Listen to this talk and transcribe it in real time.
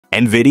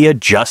NVIDIA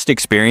just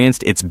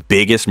experienced its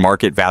biggest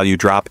market value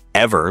drop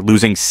ever,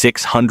 losing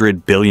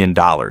 $600 billion,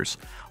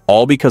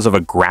 all because of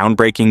a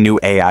groundbreaking new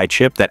AI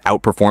chip that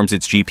outperforms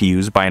its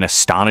GPUs by an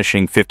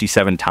astonishing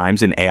 57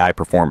 times in AI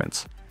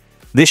performance.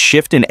 This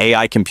shift in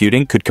AI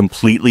computing could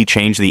completely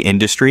change the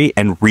industry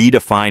and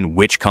redefine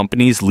which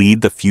companies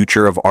lead the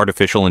future of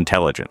artificial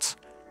intelligence.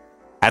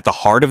 At the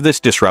heart of this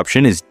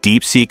disruption is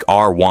DeepSeek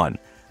R1,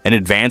 an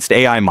advanced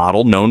AI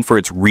model known for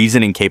its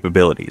reasoning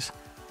capabilities.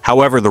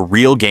 However, the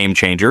real game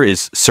changer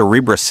is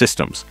Cerebras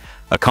Systems,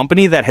 a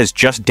company that has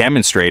just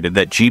demonstrated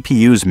that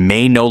GPUs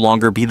may no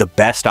longer be the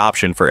best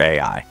option for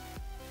AI.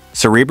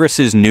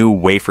 Cerebras' new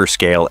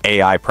wafer-scale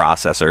AI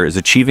processor is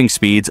achieving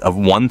speeds of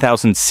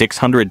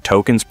 1,600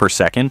 tokens per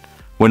second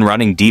when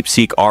running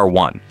DeepSeek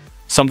R1,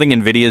 something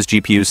NVIDIA's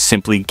GPUs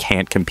simply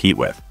can't compete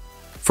with.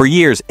 For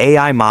years,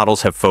 AI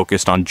models have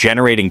focused on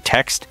generating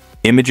text,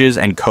 images,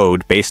 and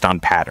code based on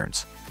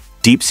patterns.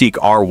 DeepSeek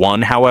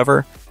R1,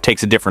 however,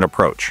 takes a different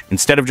approach.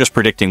 Instead of just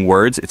predicting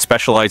words, it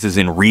specializes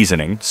in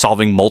reasoning,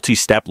 solving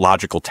multi-step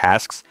logical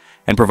tasks,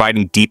 and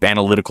providing deep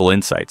analytical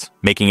insights,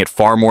 making it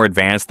far more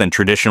advanced than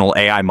traditional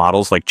AI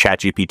models like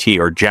ChatGPT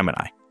or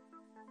Gemini.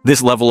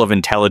 This level of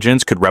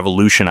intelligence could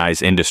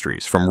revolutionize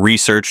industries, from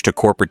research to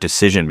corporate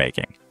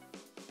decision-making.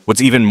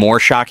 What's even more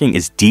shocking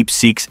is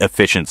DeepSeek's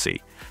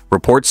efficiency.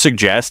 Reports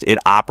suggest it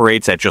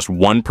operates at just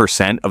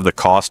 1% of the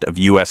cost of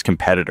US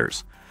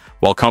competitors.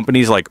 While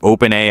companies like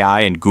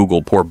OpenAI and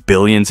Google pour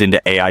billions into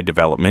AI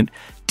development,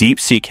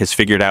 DeepSeek has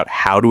figured out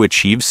how to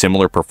achieve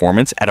similar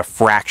performance at a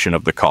fraction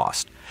of the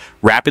cost,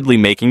 rapidly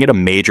making it a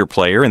major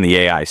player in the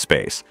AI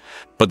space.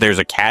 But there's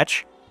a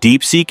catch.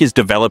 DeepSeek is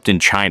developed in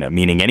China,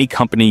 meaning any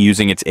company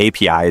using its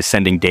API is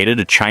sending data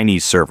to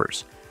Chinese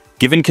servers.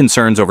 Given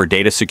concerns over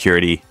data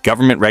security,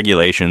 government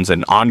regulations,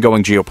 and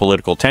ongoing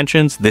geopolitical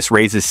tensions, this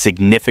raises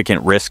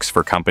significant risks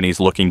for companies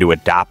looking to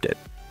adopt it.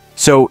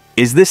 So,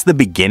 is this the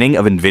beginning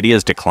of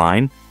NVIDIA's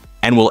decline?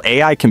 And will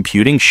AI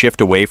computing shift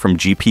away from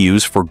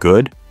GPUs for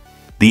good?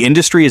 The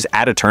industry is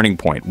at a turning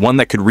point, one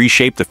that could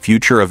reshape the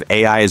future of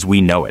AI as we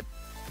know it.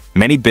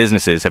 Many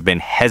businesses have been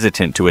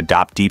hesitant to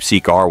adopt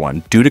DeepSeek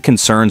R1 due to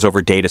concerns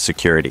over data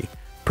security,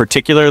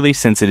 particularly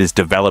since it is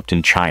developed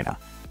in China.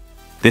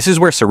 This is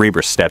where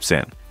Cerebras steps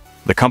in.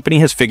 The company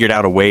has figured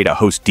out a way to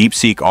host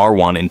DeepSeek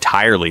R1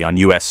 entirely on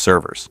US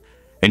servers,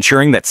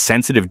 ensuring that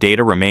sensitive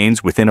data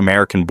remains within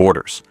American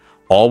borders,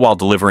 all while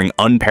delivering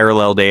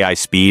unparalleled AI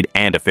speed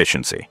and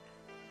efficiency.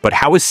 But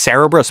how is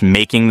Cerebras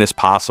making this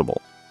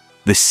possible?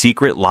 The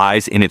secret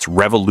lies in its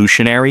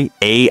revolutionary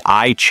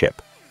AI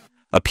chip,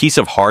 a piece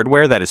of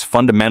hardware that is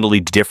fundamentally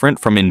different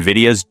from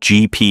NVIDIA's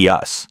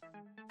GPUs.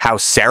 How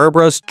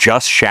Cerebras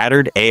just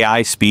shattered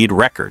AI speed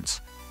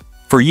records.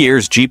 For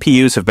years,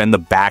 GPUs have been the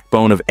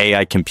backbone of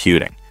AI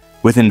computing,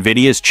 with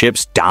NVIDIA's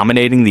chips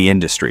dominating the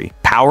industry,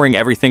 powering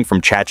everything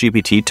from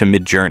ChatGPT to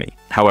Midjourney.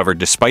 However,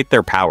 despite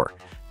their power,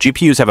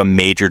 GPUs have a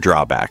major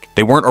drawback.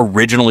 They weren't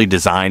originally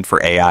designed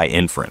for AI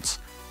inference.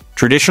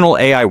 Traditional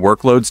AI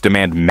workloads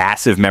demand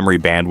massive memory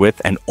bandwidth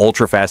and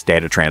ultra-fast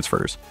data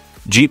transfers.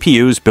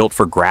 GPUs built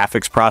for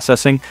graphics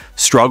processing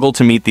struggle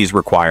to meet these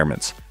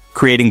requirements,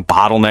 creating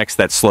bottlenecks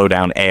that slow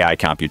down AI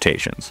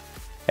computations.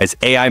 As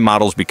AI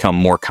models become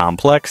more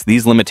complex,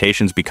 these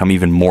limitations become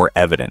even more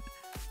evident.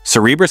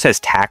 Cerebras has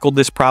tackled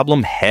this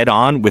problem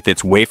head-on with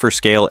its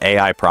wafer-scale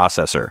AI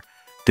processor,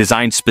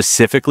 designed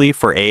specifically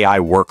for AI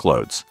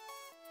workloads.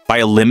 By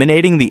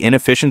eliminating the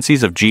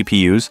inefficiencies of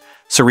GPUs,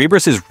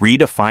 Cerebras is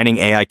redefining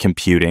AI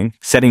computing,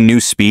 setting new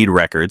speed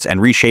records, and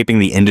reshaping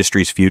the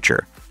industry's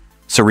future.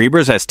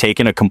 Cerebras has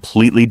taken a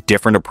completely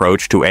different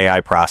approach to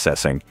AI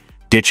processing,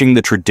 ditching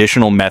the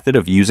traditional method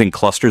of using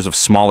clusters of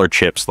smaller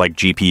chips like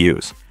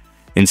GPUs.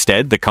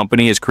 Instead, the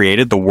company has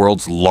created the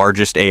world's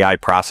largest AI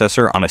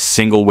processor on a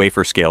single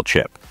wafer-scale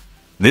chip.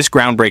 This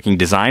groundbreaking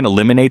design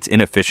eliminates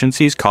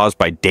inefficiencies caused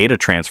by data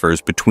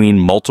transfers between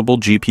multiple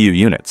GPU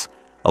units,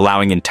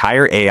 allowing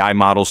entire AI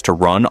models to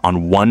run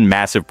on one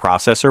massive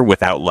processor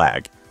without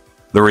lag.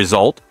 The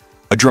result?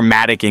 A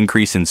dramatic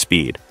increase in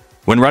speed.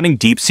 When running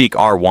DeepSeek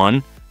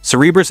R1,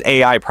 Cerebras'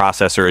 AI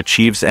processor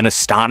achieves an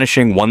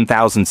astonishing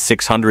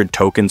 1,600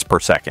 tokens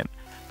per second,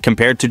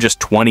 compared to just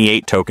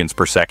 28 tokens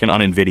per second on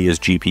NVIDIA's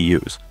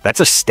GPUs. That's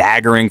a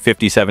staggering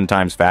 57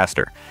 times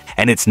faster.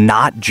 And it's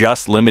not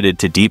just limited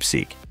to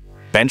DeepSeek.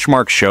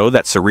 Benchmarks show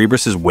that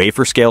Cerebras'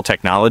 wafer-scale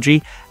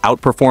technology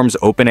outperforms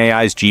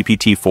OpenAI's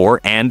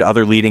GPT-4 and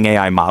other leading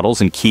AI models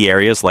in key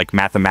areas like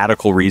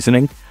mathematical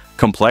reasoning,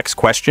 complex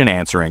question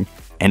answering,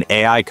 and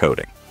AI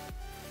coding.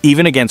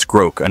 Even against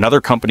Grok,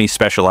 another company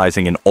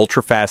specializing in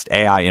ultra-fast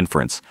AI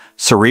inference,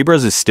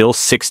 Cerebras is still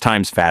 6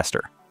 times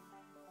faster.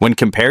 When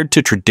compared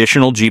to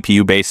traditional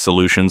GPU-based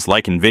solutions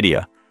like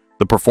NVIDIA,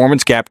 the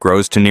performance gap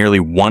grows to nearly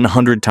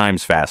 100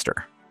 times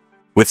faster.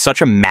 With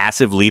such a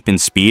massive leap in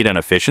speed and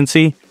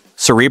efficiency,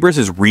 Cerebras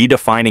is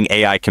redefining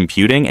AI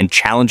computing and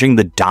challenging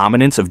the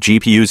dominance of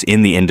GPUs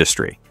in the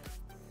industry.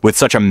 With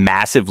such a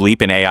massive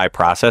leap in AI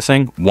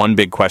processing, one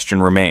big question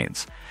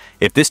remains.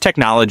 If this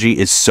technology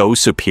is so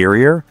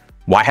superior,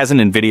 why hasn't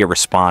NVIDIA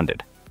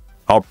responded?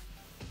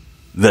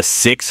 the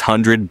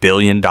 $600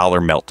 billion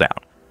meltdown.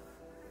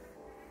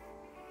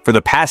 For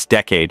the past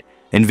decade,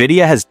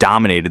 NVIDIA has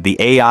dominated the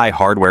AI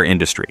hardware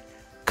industry.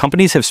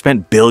 Companies have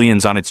spent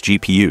billions on its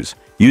GPUs,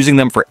 using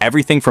them for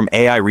everything from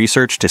AI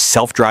research to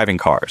self-driving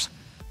cars.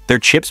 Their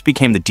chips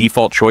became the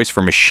default choice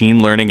for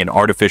machine learning and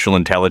artificial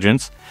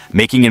intelligence,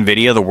 making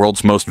NVIDIA the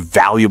world's most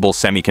valuable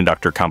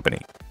semiconductor company.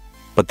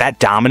 But that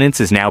dominance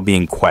is now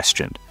being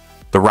questioned.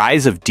 The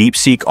rise of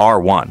DeepSeek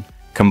R1,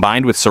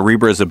 combined with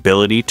Cerebra's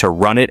ability to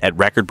run it at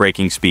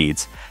record-breaking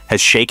speeds,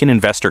 has shaken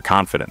investor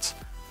confidence.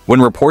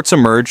 When reports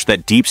emerged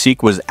that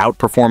DeepSeek was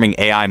outperforming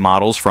AI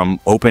models from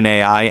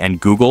OpenAI and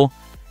Google,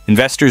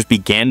 investors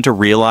began to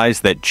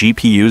realize that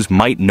GPUs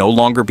might no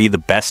longer be the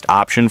best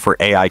option for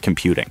AI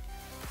computing.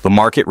 The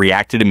market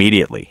reacted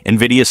immediately.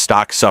 NVIDIA's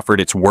stock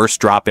suffered its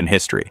worst drop in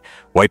history,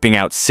 wiping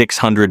out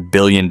 $600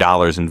 billion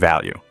in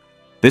value.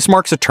 This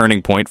marks a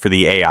turning point for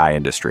the AI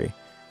industry.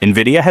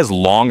 NVIDIA has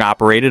long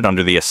operated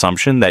under the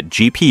assumption that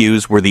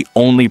GPUs were the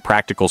only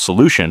practical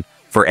solution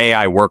for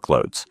AI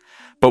workloads.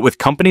 But with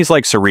companies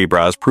like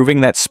Cerebra's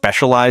proving that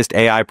specialized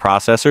AI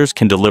processors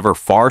can deliver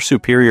far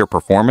superior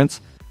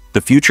performance,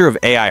 the future of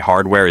AI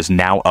hardware is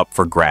now up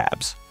for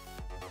grabs.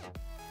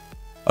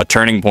 A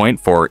turning point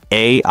for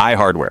AI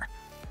hardware.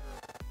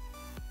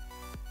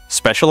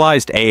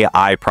 Specialized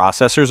AI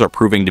processors are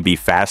proving to be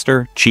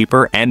faster,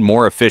 cheaper, and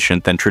more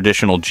efficient than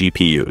traditional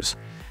GPUs.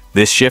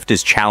 This shift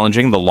is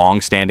challenging the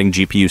long-standing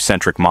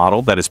GPU-centric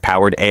model that has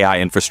powered AI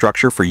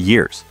infrastructure for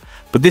years.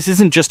 But this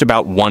isn't just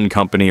about one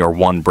company or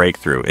one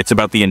breakthrough, it's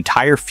about the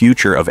entire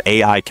future of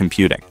AI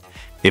computing.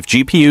 If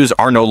GPUs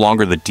are no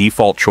longer the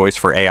default choice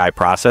for AI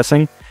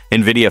processing,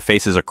 NVIDIA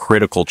faces a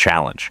critical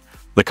challenge.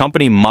 The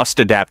company must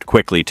adapt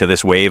quickly to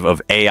this wave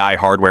of AI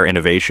hardware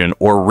innovation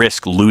or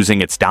risk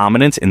losing its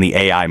dominance in the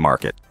AI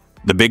market.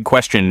 The big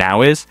question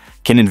now is,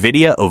 can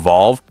NVIDIA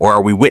evolve, or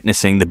are we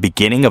witnessing the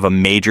beginning of a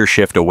major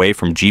shift away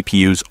from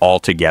GPUs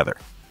altogether?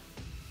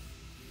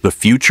 The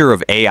future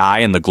of AI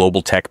and the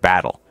global tech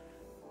battle.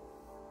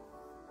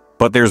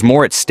 But there's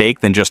more at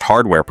stake than just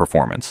hardware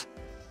performance.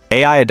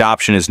 AI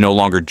adoption is no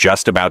longer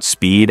just about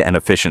speed and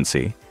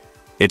efficiency.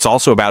 It's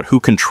also about who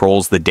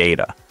controls the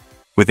data.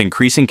 With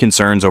increasing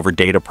concerns over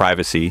data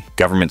privacy,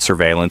 government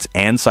surveillance,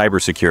 and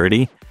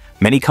cybersecurity,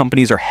 many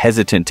companies are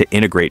hesitant to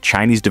integrate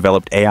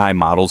Chinese-developed AI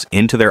models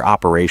into their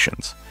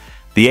operations.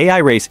 The AI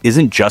race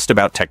isn't just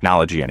about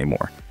technology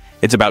anymore.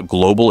 It's about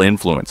global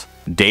influence,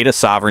 data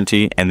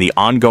sovereignty, and the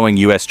ongoing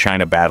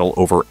US-China battle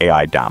over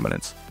AI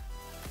dominance.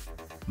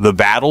 The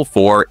battle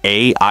for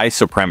AI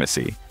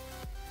supremacy.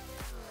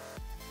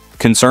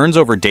 Concerns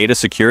over data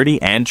security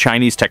and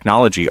Chinese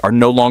technology are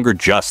no longer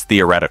just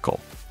theoretical.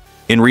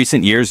 In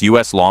recent years,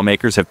 US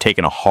lawmakers have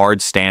taken a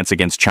hard stance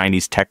against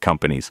Chinese tech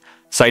companies,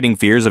 citing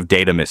fears of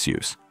data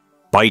misuse.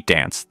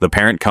 ByteDance, the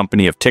parent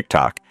company of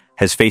TikTok,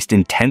 has faced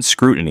intense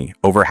scrutiny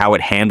over how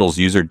it handles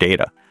user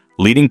data,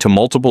 leading to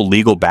multiple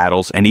legal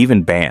battles and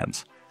even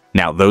bans.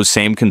 Now, those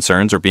same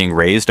concerns are being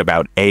raised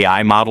about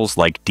AI models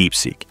like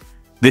DeepSeek.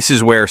 This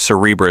is where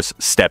Cerebras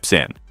steps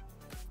in.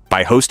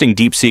 By hosting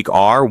DeepSeek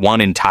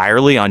R1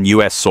 entirely on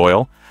US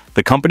soil,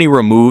 the company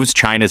removes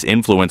China's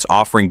influence,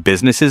 offering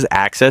businesses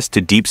access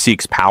to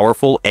DeepSeek's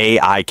powerful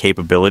AI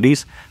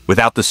capabilities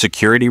without the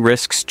security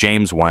risks.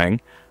 James Wang,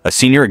 a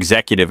senior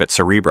executive at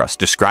Cerebras,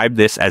 described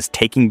this as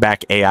taking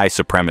back AI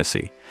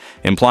supremacy,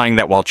 implying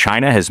that while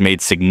China has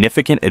made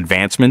significant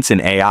advancements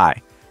in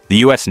AI, the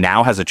US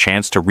now has a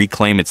chance to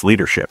reclaim its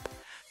leadership.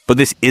 But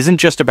this isn't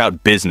just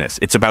about business,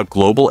 it's about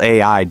global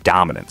AI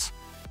dominance.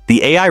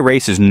 The AI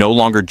race is no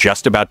longer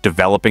just about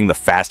developing the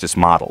fastest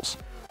models.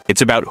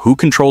 It's about who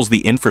controls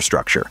the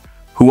infrastructure,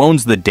 who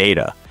owns the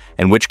data,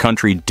 and which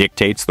country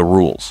dictates the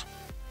rules.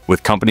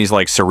 With companies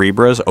like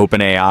Cerebras,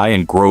 OpenAI,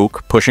 and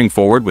Grok pushing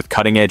forward with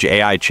cutting-edge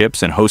AI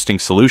chips and hosting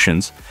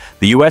solutions,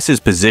 the US is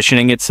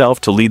positioning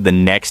itself to lead the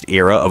next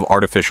era of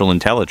artificial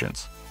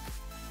intelligence.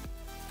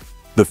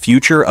 The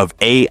future of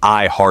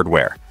AI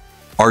hardware.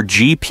 Are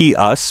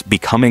GPUs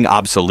becoming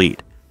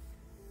obsolete?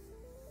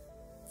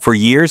 For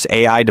years,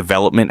 AI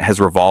development has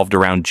revolved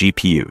around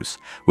GPUs,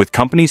 with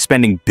companies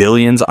spending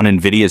billions on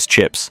NVIDIA's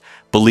chips,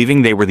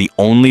 believing they were the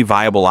only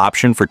viable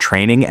option for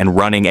training and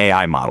running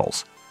AI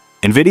models.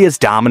 NVIDIA's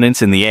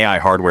dominance in the AI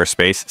hardware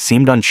space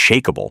seemed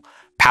unshakable,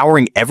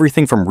 powering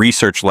everything from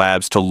research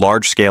labs to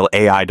large-scale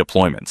AI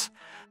deployments.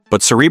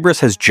 But Cerebras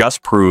has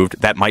just proved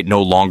that might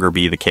no longer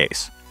be the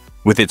case.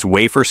 With its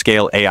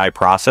wafer-scale AI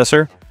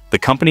processor, the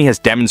company has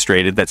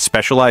demonstrated that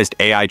specialized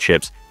AI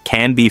chips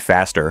can be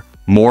faster,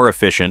 more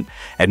efficient,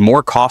 and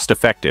more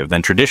cost-effective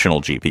than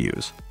traditional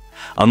GPUs.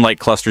 Unlike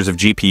clusters of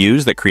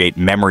GPUs that create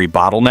memory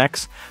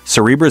bottlenecks,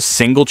 Cerebra's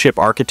single-chip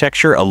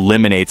architecture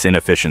eliminates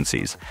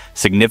inefficiencies,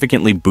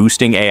 significantly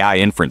boosting AI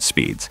inference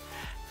speeds.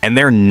 And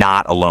they're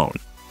not alone.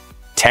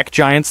 Tech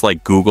giants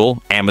like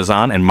Google,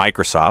 Amazon, and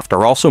Microsoft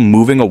are also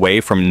moving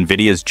away from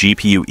NVIDIA's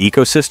GPU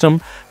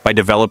ecosystem by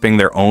developing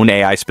their own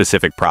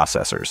AI-specific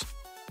processors.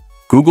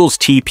 Google's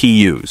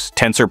TPUs,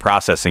 tensor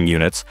processing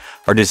units,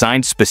 are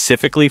designed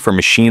specifically for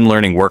machine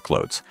learning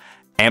workloads.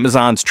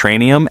 Amazon's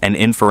Trainium and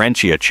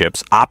Inferentia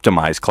chips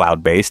optimize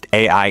cloud-based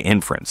AI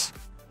inference.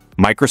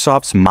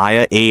 Microsoft's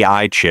Maya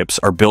AI chips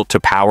are built to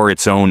power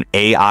its own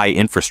AI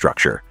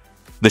infrastructure.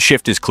 The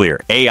shift is clear.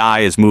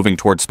 AI is moving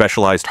towards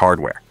specialized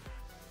hardware.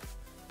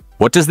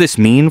 What does this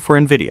mean for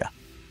NVIDIA?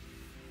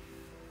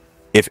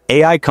 If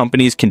AI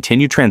companies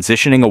continue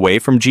transitioning away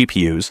from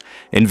GPUs,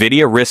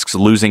 NVIDIA risks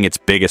losing its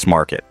biggest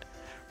market.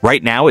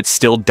 Right now, it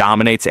still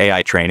dominates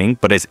AI training,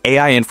 but as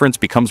AI inference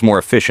becomes more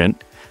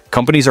efficient,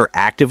 companies are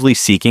actively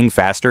seeking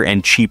faster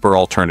and cheaper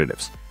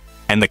alternatives.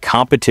 And the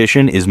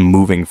competition is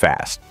moving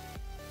fast.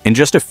 In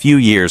just a few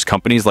years,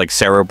 companies like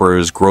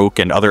Cerebras, Grok,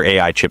 and other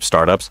AI chip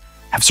startups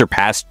have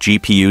surpassed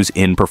GPUs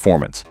in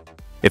performance.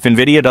 If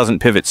NVIDIA doesn't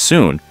pivot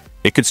soon,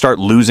 it could start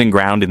losing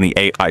ground in the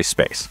AI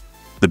space.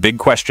 The big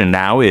question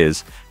now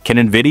is, can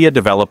NVIDIA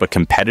develop a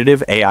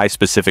competitive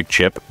AI-specific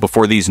chip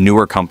before these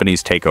newer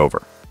companies take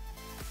over?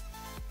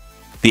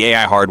 The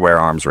AI hardware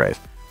arms race.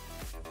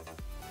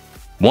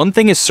 One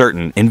thing is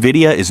certain,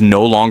 NVIDIA is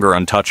no longer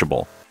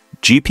untouchable.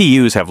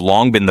 GPUs have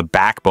long been the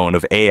backbone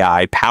of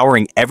AI,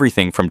 powering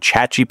everything from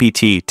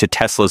ChatGPT to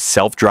Tesla's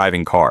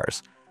self-driving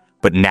cars.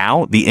 But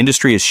now, the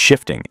industry is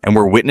shifting, and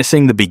we're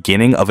witnessing the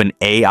beginning of an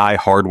AI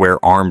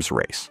hardware arms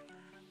race.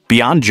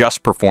 Beyond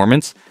just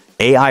performance,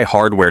 AI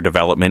hardware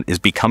development is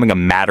becoming a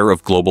matter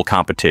of global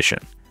competition.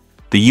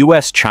 The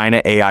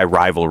US-China AI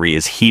rivalry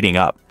is heating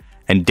up,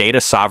 and data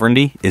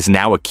sovereignty is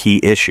now a key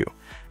issue.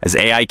 As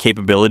AI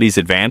capabilities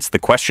advance, the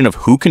question of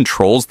who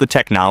controls the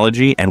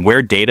technology and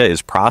where data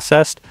is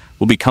processed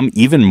will become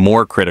even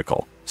more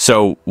critical.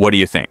 So, what do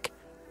you think?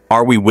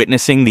 Are we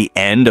witnessing the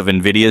end of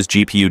NVIDIA's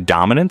GPU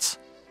dominance?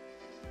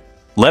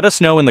 Let us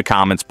know in the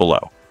comments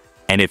below.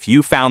 And if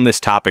you found this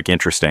topic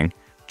interesting,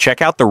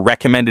 check out the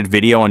recommended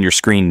video on your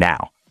screen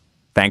now.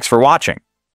 Thanks for watching.